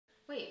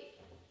Wait.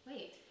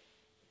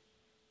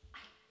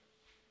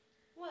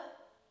 What?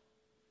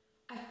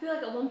 I feel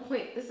like at one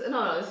point this is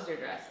this is your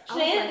dress.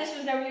 Shane, this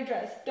was never your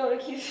dress. Don't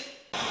accuse.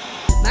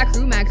 My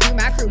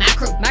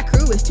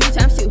crew is 2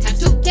 times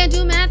 2. Can't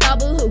do math, all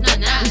boo-hoo.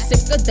 We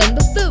sicker than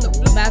the flu.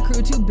 My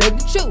crew too big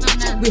to chew.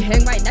 We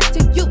hang right next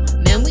to you.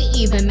 Man, we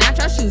even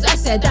match our shoes. I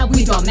said that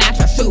we don't match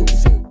our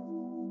shoes.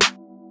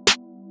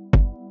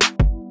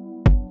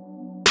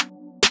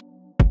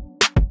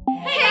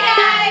 Hey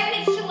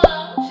guys, it's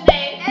Shalom,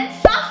 Sinead, and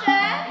Sasha.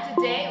 And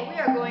today we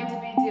are going to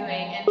be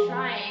doing and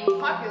trying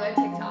popular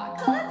TikTok.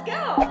 So let's go.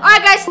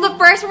 Alright guys, so the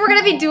first one we're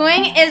gonna be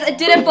doing is a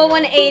did a full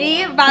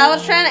 180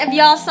 viral trend. If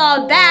y'all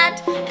saw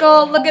that,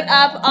 go look it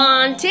up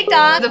on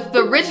TikTok.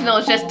 The original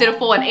is just did a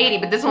full 180,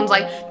 but this one's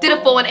like did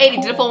a full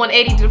 180, did a full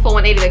 180, did a full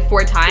 180 like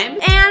 4 times.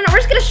 And we're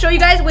just gonna show you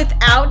guys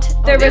without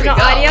the original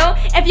audio.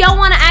 If y'all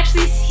wanna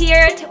actually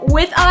hear it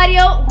with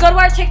audio, go to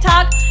our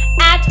TikTok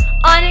at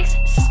Onyx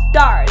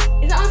Stars.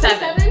 Is it Onyx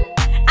 7?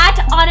 At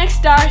Onyx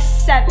Stars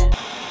 7.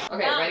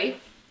 Okay, ready?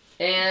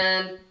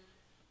 And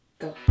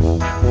go.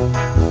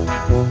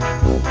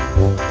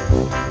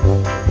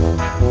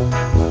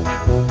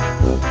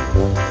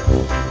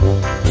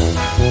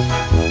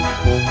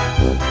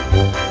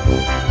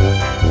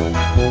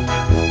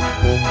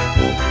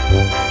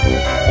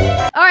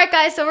 Alright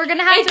guys, so we're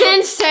gonna have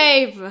to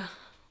save.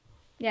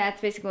 Yeah,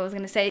 that's basically what I was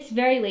gonna say. It's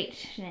very late,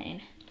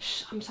 Sinead.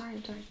 Shh, I'm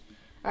sorry.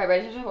 Alright,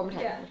 ready? One more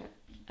time. Yeah.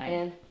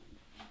 And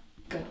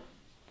go.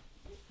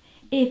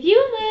 If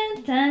you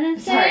went down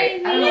and sorry, I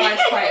don't know why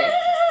it's quiet.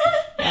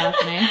 Yeah,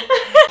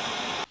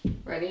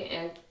 Sinead. Ready?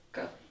 And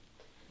go.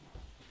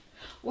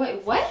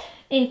 Wait, what?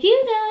 If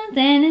you don't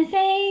then and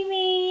save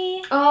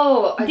me.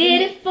 Oh, I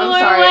did it for I'm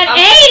sorry.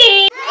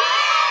 180.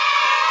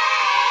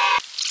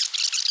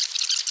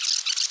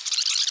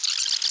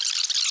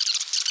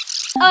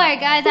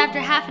 Alright guys, after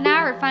half an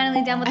hour, we're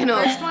finally done with the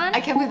first one.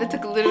 I can't believe it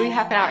took literally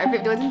half an hour. If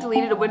it wasn't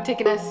deleted, it would have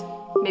taken us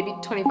maybe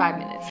 25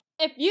 minutes.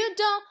 If you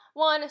don't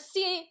wanna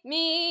see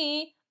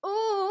me,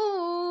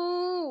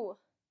 ooh,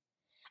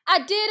 I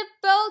did a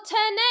full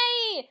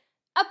 1080,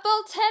 a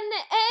full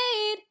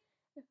 1080,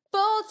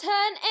 full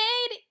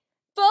 1080,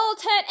 full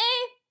 1080,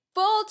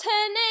 full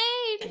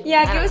 1080.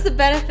 Yeah, give us the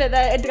benefit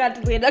that it got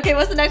deleted. Okay,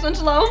 what's the next one,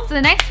 Shalom? So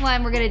the next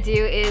one we're gonna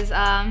do is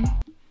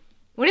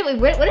what is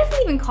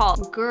it even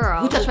called?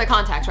 Girl. Who touched my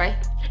contacts, right?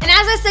 And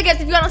as I said, guys,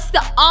 if you want to see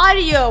the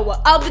audio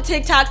of the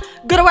TikTok,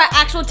 go to our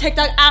actual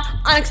TikTok at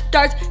Onyx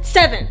Stars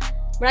 7.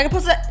 We're not gonna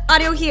post the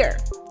audio here.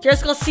 You're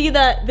just gonna see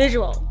the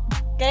visual,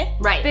 okay?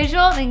 Right.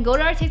 Visual, then go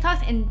to our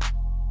TikToks, and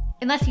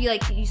unless you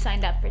you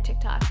signed up for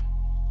TikTok.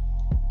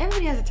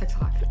 Everybody has a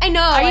TikTok. I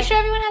know. Are you sure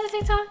everyone has a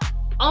TikTok?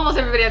 Almost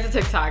everybody has a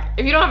TikTok.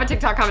 If you don't have a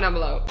TikTok, comment down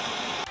below.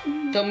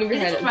 Don't move your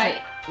head. Is it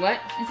right?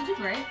 What? Is it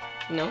just right?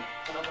 No.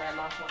 I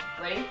lost one.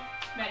 Ready?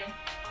 Ready.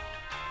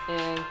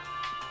 And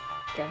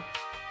go.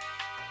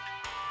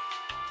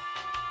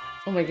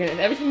 Oh my goodness!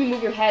 Every time you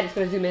move your head, it's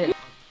gonna zoom in.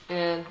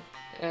 And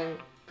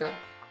go.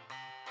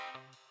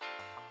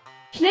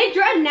 Sinead,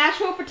 you're a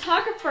natural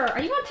photographer. Are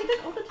you on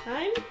TikTok all the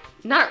time?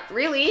 Not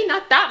really,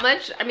 not that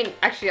much. I mean,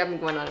 actually, I've been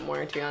going on it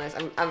more, to be honest.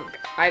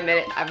 I admit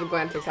it. I've been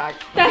going on TikTok.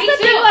 That's the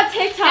thing about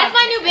TikTok. That's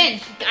my new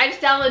binge. I just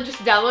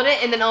download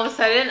it, and then all of a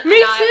sudden, Me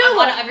too. I'm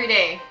on it every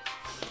day.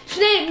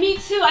 Sinead, me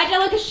too. I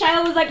downloaded because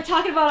Shiloh was like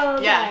talking about it all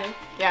the time.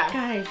 Yeah.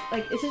 Guys,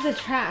 like it's just a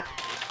trap.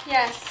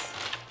 Yes.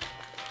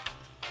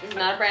 This is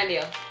not a brand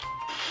deal.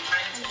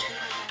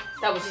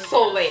 That was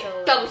so late.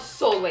 That was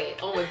so late.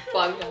 Oh my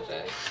god,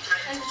 Sasha.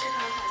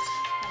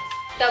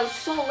 That was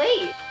so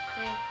late.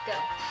 And go.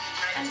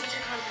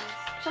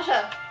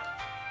 Sasha,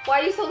 why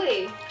are you so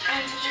late?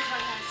 I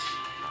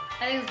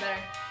think it's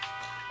better.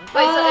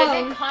 Wait, so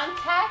is it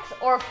contacts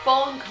or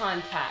phone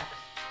contacts?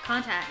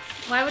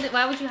 Contacts. Why would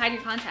you hide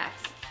your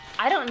contacts?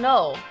 I don't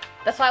know.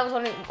 That's why I was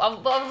wondering. I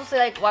was just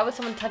like, why would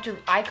someone touch your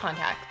eye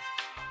contact?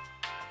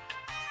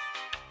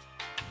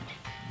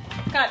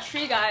 Got a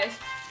tree, guys.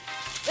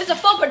 It's a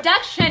full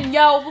production,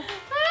 yo.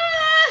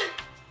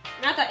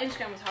 Not that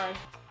Instagram was hard.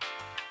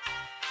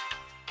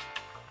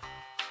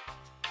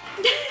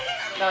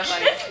 That was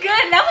funny. That's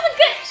good. That was a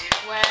good.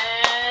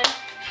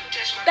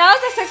 That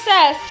was a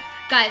success.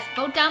 Guys,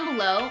 vote down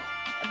below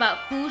about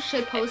who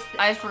should post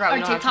I forgot our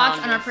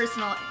TikToks on our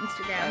personal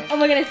Instagram. Oh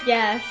my goodness,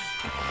 yes.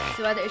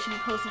 So whether it should be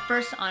posted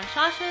first on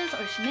Sasha's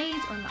or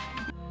Sinead's or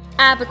mine.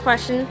 I have a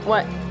question.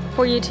 What?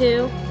 For you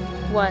two?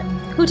 What?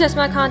 Who touched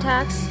my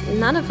contacts?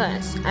 None of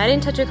us. I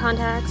didn't touch your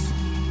contacts.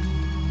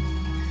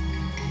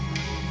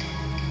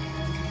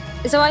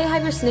 Is that why you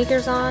have your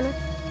sneakers on?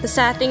 The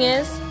sad thing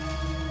is,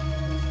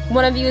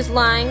 one of you is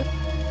lying.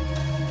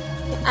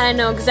 And I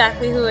know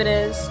exactly who it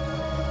is.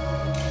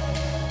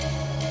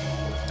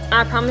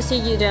 I promise you,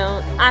 you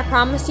don't. I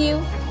promise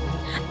you,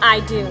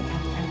 I do.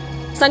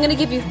 So I'm gonna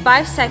give you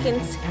 5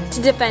 seconds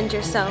to defend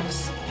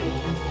yourselves.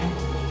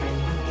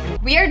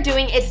 We are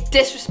doing It's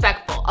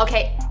Disrespectful,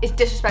 okay? It's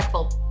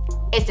disrespectful.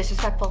 It's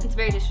disrespectful. It's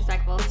very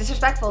disrespectful. It's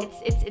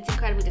disrespectful. It's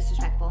incredibly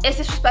disrespectful. It's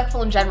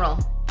disrespectful in general.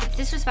 It's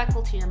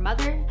disrespectful to your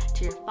mother,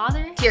 to your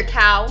father, To your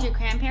cow. to your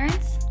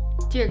grandparents,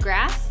 to your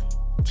grass.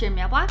 to your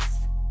mailbox.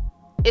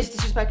 It's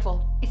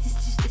disrespectful.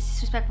 It's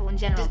disrespectful in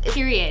general.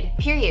 Period.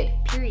 Period.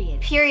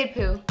 Period. Period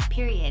poo.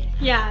 Period.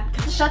 Yeah,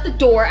 shut the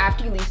door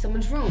after you leave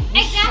someone's room.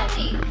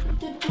 Exactly.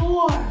 The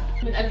door.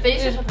 And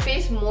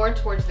face more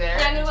towards there.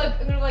 Yeah,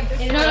 I'm gonna like this.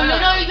 No,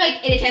 you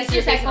like it is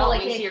disrespectful.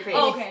 Like see your face.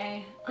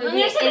 Okay. It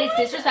is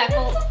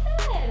disrespectful.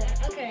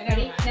 Okay,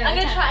 Ready? No, I'm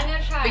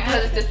gonna try.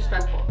 Because it's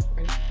disrespectful.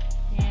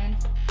 And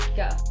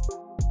go.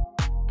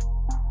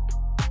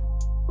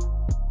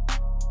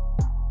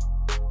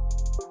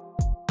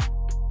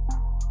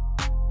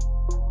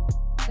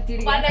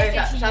 Why did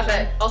I say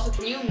Sasha, also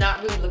can you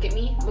not really look at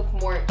me? Look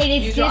more. It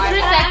is use your eyebrows.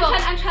 disrespectful.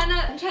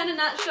 I'm trying to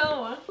not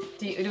show.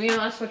 Do we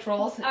want to switch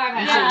roles?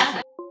 Alright,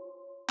 Yeah.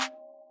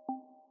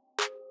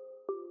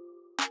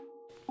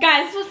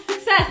 Guys, this was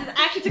success. This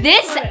actually took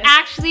This purpose.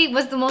 actually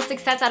was the most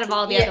success out of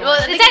all the other Well,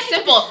 ones. I think it's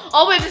simple.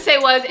 All we have to say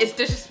was it's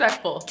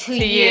disrespectful to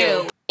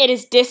you. It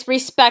is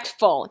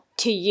disrespectful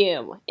to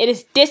you. It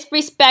is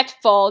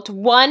disrespectful to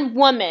one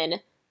woman.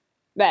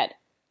 Red.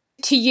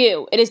 To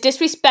you. It is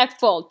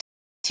disrespectful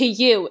to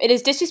you. It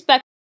is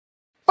disrespectful.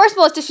 First of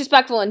all, it's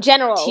disrespectful in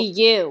general to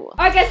you.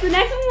 Alright guys, the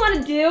next one we want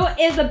to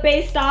do is the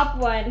bass stop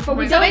one. But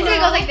we So don't basically it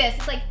know. goes like this.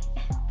 It's like,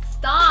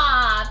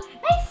 stop.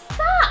 Hey, stop.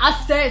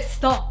 I said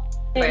stop.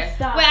 Bass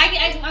stop. Wait,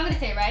 I'm gonna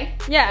say it, right?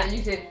 Yeah.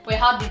 You say, wait,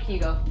 how deep can you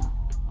go?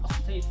 I'll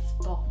say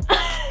stop.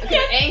 Okay,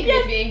 Yes, angry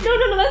yes. if you're angry.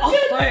 No, that's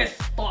good.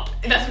 Say stop.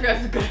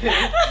 That's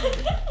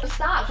good.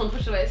 Stop. Don't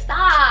push away.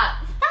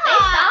 Stop. Stop. Say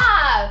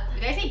stop.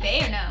 Did I say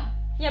bae or no?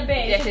 Yeah,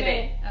 bass. Yeah, say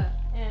bass.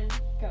 Oh. And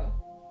go.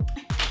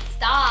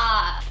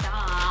 Stop.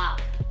 Stop.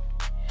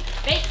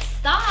 Bae,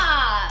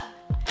 stop.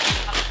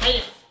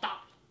 Say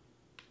stop.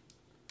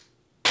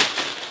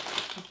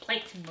 You play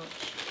too much.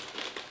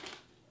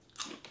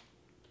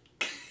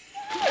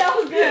 That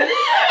was good.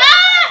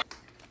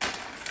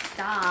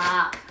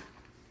 Stop.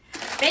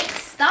 Bae,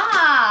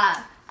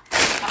 stop.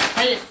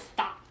 Say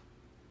stop.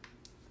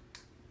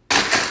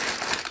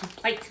 You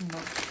play too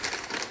much.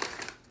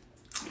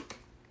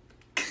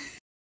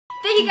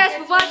 Thank you guys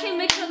for watching.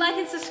 Make sure to like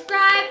and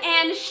subscribe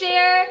and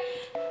share.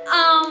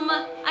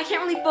 I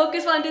can't really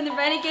focus while I'm doing the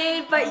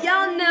Renegade, but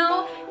y'all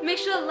know. Make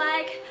sure to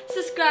like,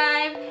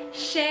 subscribe,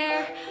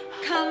 share,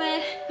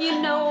 comment.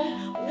 You know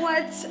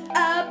what's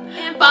up.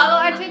 And Follow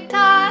our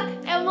TikTok,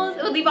 and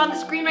we'll leave on the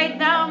screen right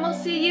now, and we'll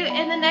see you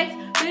in the next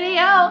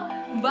video.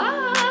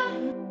 Bye.